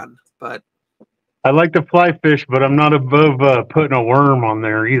of fun, but I like to fly fish, but I'm not above putting a worm on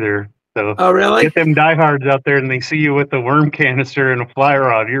there either. So oh really? get them diehards out there, and they see you with a worm canister and a fly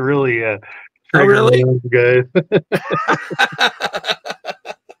rod. You're really Oh really? those guys.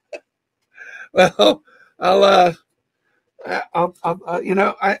 Well, I'll you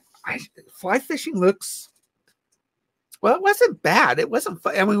know, I fly fishing looks well. It wasn't bad. It wasn't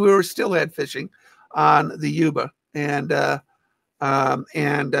fun. I mean, we were steelhead fishing on the Yuba, and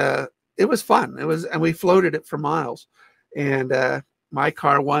it was fun. It was, and we floated it for miles. And my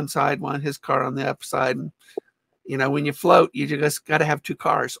car one side, his car on the other side. And you know, when you float, you just got to have two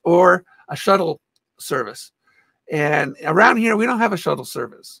cars or a shuttle service. And around here, we don't have a shuttle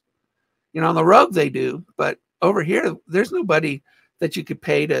service. You know, on the road they do, but over here, there's nobody that you could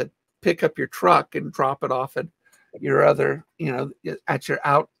pay to pick up your truck and drop it off at your other, you know, at your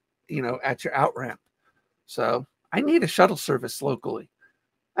out ramp. So I need a shuttle service locally.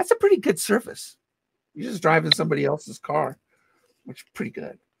 That's a pretty good service. You're just driving somebody else's car, which is pretty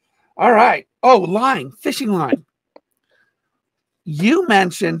good. All right. Oh, line, fishing line. You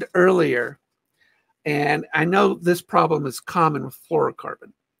mentioned earlier, and I know this problem is common with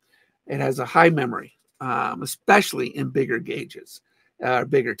fluorocarbon. It has a high memory, especially in bigger gauges,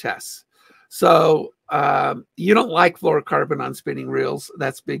 bigger tests. So you don't like fluorocarbon on spinning reels.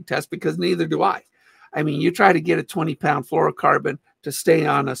 That's big test, because neither do I. I mean, you try to get a 20-pound fluorocarbon to stay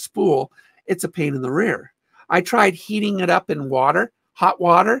on a spool, it's a pain in the rear. I tried heating it up in water, hot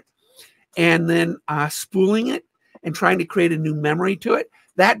water, and then spooling it and trying to create a new memory to it.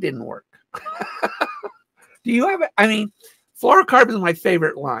 That didn't work. Do you have it? I mean, fluorocarbon is my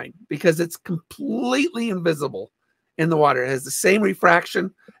favorite line because it's completely invisible in the water. It has the same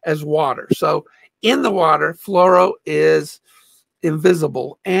refraction as water. So in the water, fluoro is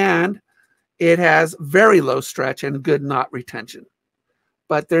invisible, and it has very low stretch and good knot retention.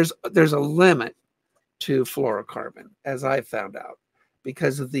 But there's a limit to fluorocarbon, as I found out,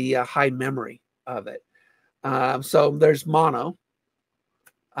 because of the high memory of it. So there's mono,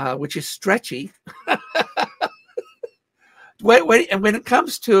 which is stretchy. And when it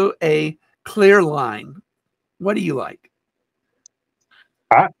comes to a clear line, what do you like?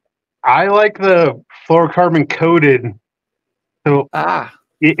 I like the fluorocarbon coated. So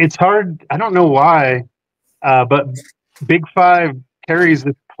it's hard. I don't know why, but Big Five carries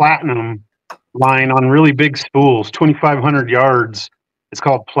this platinum line on really big spools, 2,500 yards. It's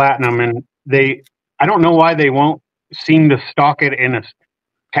called platinum, and I don't know why they won't seem to stock it in a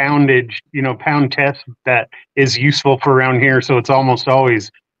poundage, pound test that is useful for around here. So it's almost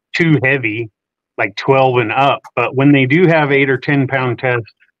always too heavy, like 12 and up. But when they do have 8 or 10 pound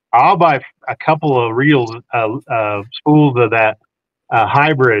tests, I'll buy a couple of reels, spools of that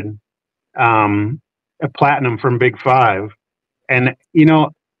hybrid platinum from Big Five. And,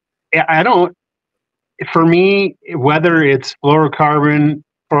 I don't, for me, whether it's fluorocarbon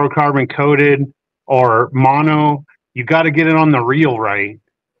coated or mono, you got to get it on the reel right.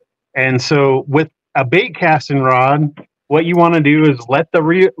 And so with a bait casting rod, what you want to do is let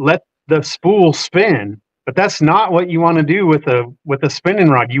the spool spin, but that's not what you want to do with a spinning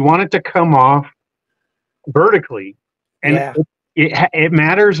rod. You want it to come off vertically, and it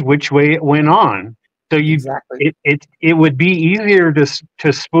matters which way it went on. So it would be easier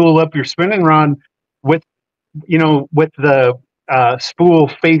to spool up your spinning rod with the spool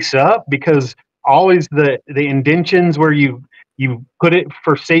face up, because always the indentions where you put it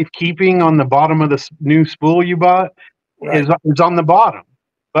for safekeeping on the bottom of the new spool you bought is on the bottom.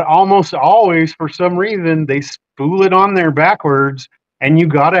 But almost always, for some reason, they spool it on there backwards, and you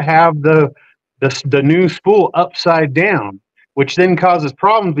got to have the new spool upside down, which then causes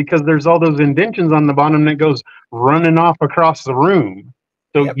problems because there's all those indentions on the bottom that goes running off across the room.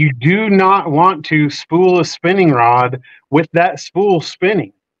 So you do not want to spool a spinning rod with that spool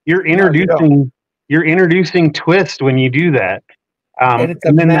spinning. You're introducing twist when you do that. And it's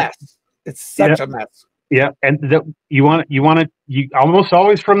a mess. It's such a mess. Yeah, and you almost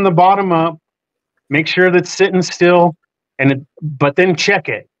always from the bottom up. Make sure that's sitting still, but then check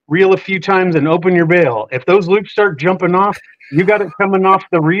it. Reel a few times and open your bail. If those loops start jumping off, You got it coming off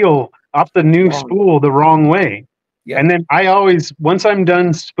the reel, off the new Wrong. spool the wrong way. Yep. And then I always, once I'm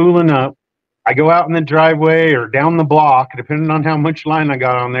done spooling up, I go out in the driveway or down the block, depending on how much line I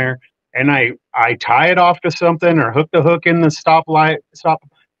got on there, and I tie it off to something or hook the hook in the stop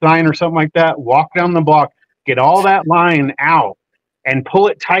sign or something like that. Walk down the block, get all that line out, and pull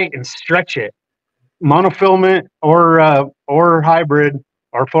it tight and stretch it. Monofilament or hybrid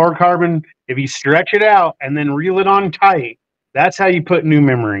or fluorocarbon. If you stretch it out and then reel it on tight, that's how you put new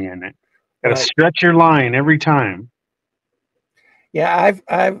memory in it. Got to Right. stretch your line every time. Yeah,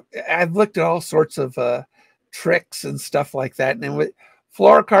 I've looked at all sorts of tricks and stuff like that. And then with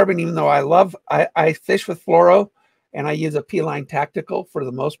fluorocarbon, even though I fish with fluoro, and I use a P-Line Tactical for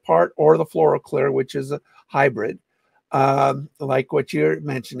the most part, or the Fluoro Clear, which is a hybrid, like what you're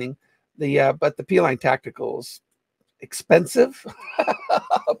mentioning. But the P-Line Tactical is expensive,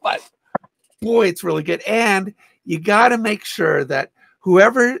 but boy, it's really good. And you got to make sure that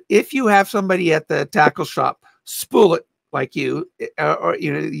if you have somebody at the tackle shop spool it like you, or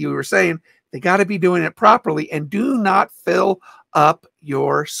you were saying, they got to be doing it properly, and do not fill up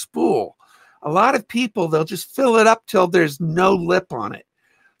your spool. A lot of people, they'll just fill it up till there's no lip on it.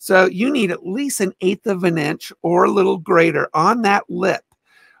 So you need at least 1/8 of an inch or a little greater on that lip,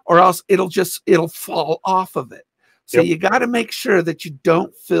 or else it'll fall off of it. So Yep. you got to make sure that you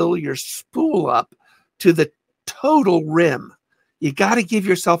don't fill your spool up to the total rim. You got to give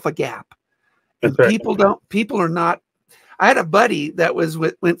yourself a gap. And That's right. people are not. I had a buddy that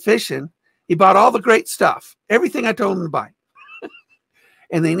went fishing. He bought all the great stuff, everything I told him to buy.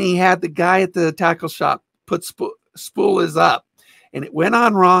 And then he had the guy at the tackle shop put spool is up, and it went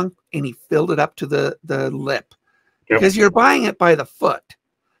on wrong, and he filled it up to the lip. Yep. Because you're buying it by the foot.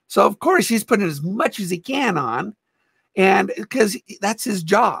 So of course he's putting as much as he can on, and because that's his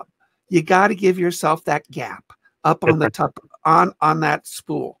job. You got to give yourself that gap up on the top on that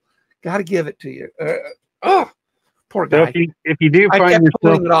spool. Got to give it to you. Poor guy. So if you do I find kept yourself,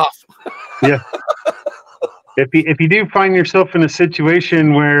 pulling it off. yeah, if you do find yourself in a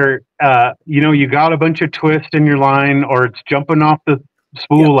situation where you got a bunch of twist in your line, or it's jumping off the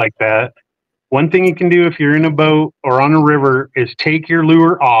spool like that, one thing you can do if you're in a boat or on a river is take your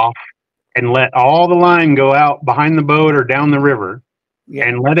lure off and let all the line go out behind the boat or down the river,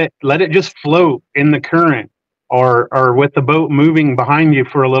 and let it just float in the current or with the boat moving behind you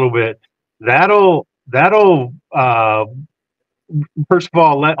for a little bit. That'll first of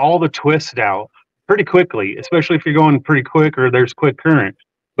all let all the twist out pretty quickly, especially if you're going pretty quick or there's quick current.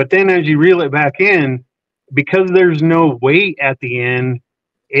 But then as you reel it back in, because there's no weight at the end,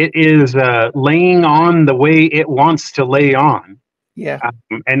 it is laying on the way it wants to lay on. Yeah.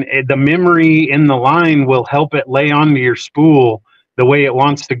 And the memory in the line will help it lay onto your spool the way it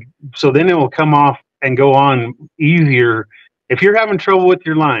wants to. So then it will come off and go on easier. If you're having trouble with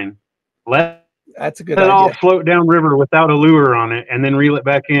your line, that's a good it idea. all float down river without a lure on it, and then reel it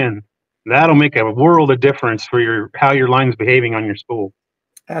back in. That'll make a world of difference for how your line's behaving on your spool.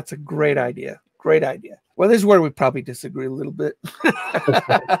 That's a great idea. Great idea. Well, this is where we probably disagree a little bit.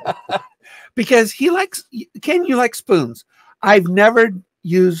 Because Ken, you like spoons. I've never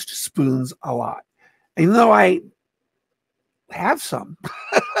used spoons a lot, even though I have some.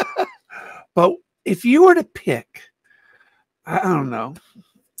 But if you were to pick, I don't know,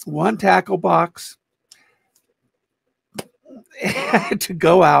 one tackle box to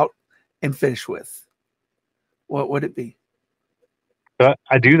go out and fish with, what would it be?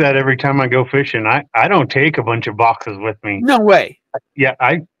 I do that every time I go fishing. I don't take a bunch of boxes with me. No way. Yeah,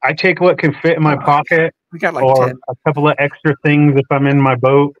 I take what can fit in my pocket. We got like or 10. a couple of extra things if I'm in my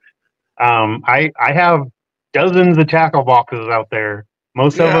boat. I have dozens of tackle boxes out there.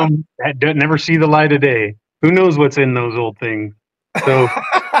 Most of them never see the light of day. Who knows what's in those old things? So,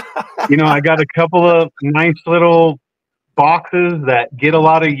 I got a couple of nice little boxes that get a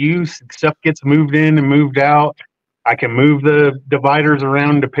lot of use. Stuff gets moved in and moved out. I can move the dividers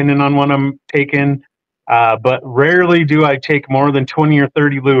around depending on what I'm taking. But rarely do I take more than 20 or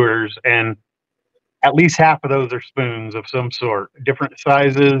 30 lures, and at least half of those are spoons of some sort, different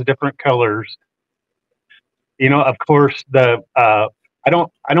sizes, different colors. Of course, I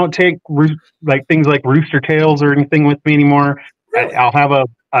don't take like things like rooster tails or anything with me anymore. Really? I'll have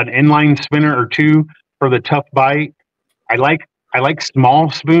an inline spinner or two for the tough bite. I like small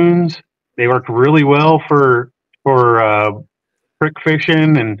spoons. They work really well for prick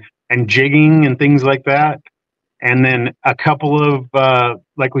fishing and jigging and things like that. And then a couple of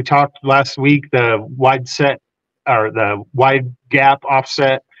like we talked last week, the wide set or the wide gap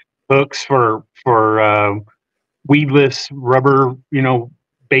offset hooks for weedless rubber,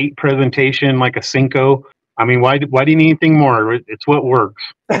 bait presentation like a Cinco. I mean, why do you need anything more? It's what works.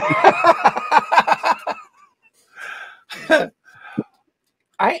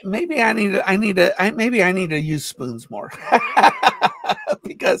 Maybe I need to use spoons more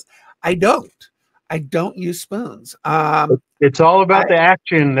because I don't use spoons. It's all about the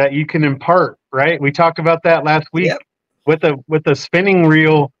action that you can impart, right? We talked about that last week. Yep. With a spinning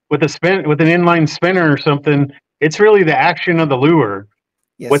reel, with an inline spinner or something. It's really the action of the lure.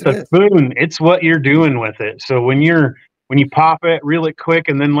 Yes, With it a is. spoon, it's what you're doing with it. So when you pop it, reel it quick,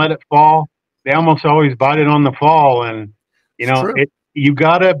 and then let it fall, they almost always bite it on the fall. And It's true. you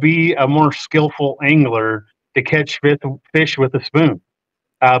gotta be a more skillful angler to catch fish with a spoon.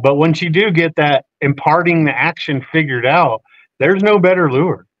 But once you do get that imparting the action figured out, there's no better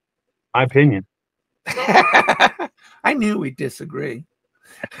lure, my opinion. I knew we'd disagree.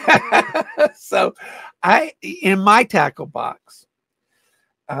 So in my tackle box,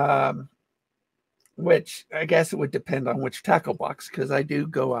 which I guess it would depend on which tackle box, because I do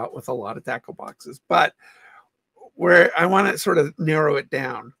go out with a lot of tackle boxes, but where I want to sort of narrow it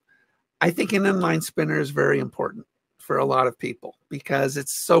down, I think an inline spinner is very important for a lot of people because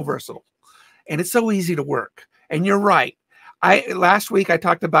it's so versatile and it's so easy to work. And you're right. Last week I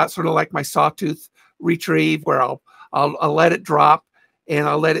talked about sort of like my sawtooth retrieve, where I'll let it drop and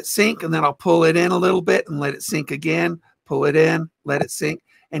I'll let it sink, and then I'll pull it in a little bit and let it sink again, pull it in, let it sink.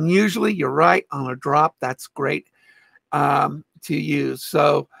 And usually you're right, on a drop, that's great to use.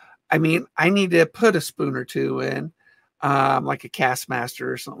 So, I mean, I need to put a spoon or two in, like a Castmaster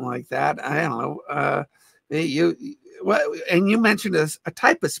or something like that. I don't know. And you mentioned a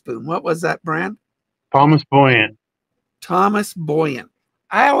type of spoon. What was that brand? Thomas Buoyant. Thomas Buoyant.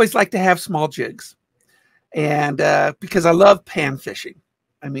 I always like to have small jigs, and because I love pan fishing.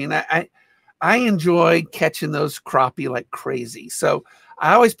 I mean, I enjoy catching those crappie like crazy. So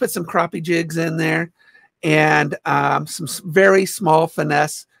I always put some crappie jigs in there, and some very small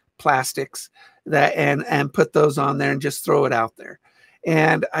finesse plastics and put those on there and just throw it out there.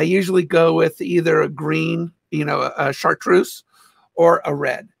 And I usually go with either a green, a chartreuse, or a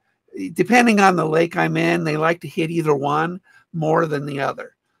red. Depending on the lake I'm in, they like to hit either one more than the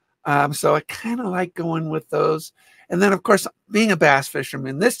other. So I kind of like going with those. And then, of course, being a bass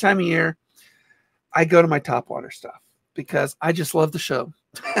fisherman, this time of year, I go to my topwater stuff because I just love the show.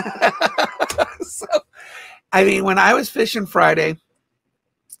 So, I mean, when I was fishing Friday,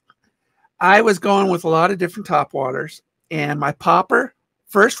 I was going with a lot of different topwaters, and my popper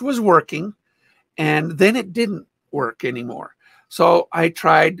first was working, and then it didn't work anymore. So I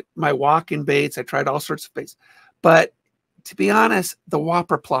tried my walk-in baits. I tried all sorts of baits. But to be honest, the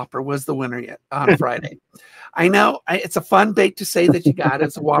Whopper Plopper was the winner yet on Friday. I know it's a fun bait to say that you got.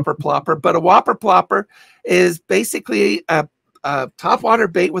 It's a Whopper Plopper, but a Whopper Plopper is basically a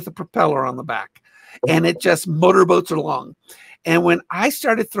topwater bait with a propeller on the back, and it just motorboats along. And when I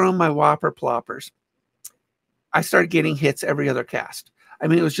started throwing my Whopper Ploppers, I started getting hits every other cast. I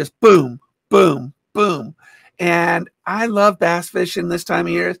mean, it was just boom, boom, boom. And I love bass fishing this time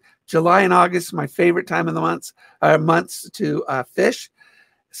of year. July and August, my favorite time of the months to fish.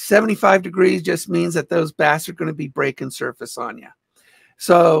 75 degrees just means that those bass are going to be breaking surface on you.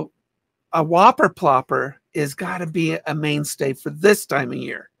 So a Whopper Plopper is got to be a mainstay for this time of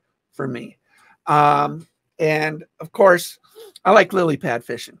year for me. And of course, I like lily pad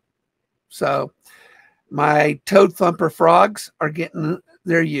fishing. So my Toad Thumper frogs are getting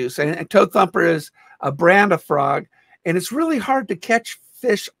their use. And Toad Thumper is a brand of frog, and it's really hard to catch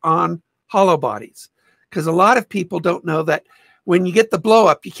fish on hollow bodies because a lot of people don't know that when you get the blow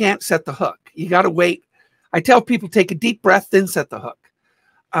up, you can't set the hook. You got to wait. I tell people take a deep breath, then set the hook.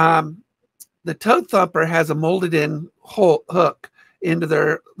 The Toad Thumper has a molded in hook into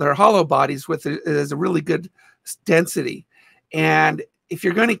their hollow bodies with it is a really good density. And if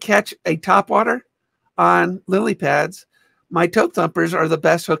you're going to catch a topwater on lily pads, my Toad Thumpers are the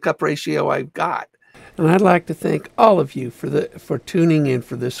best hookup ratio I've got. And I'd like to thank all of you for tuning in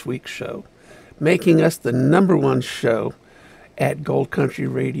for this week's show, making us the #1 show at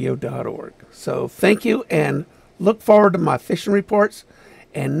goldcountryradio.org. So thank you, and look forward to my fishing reports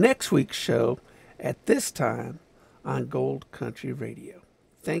and next week's show at this time on Gold Country Radio.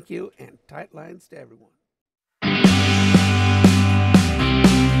 Thank you, and tight lines to everyone.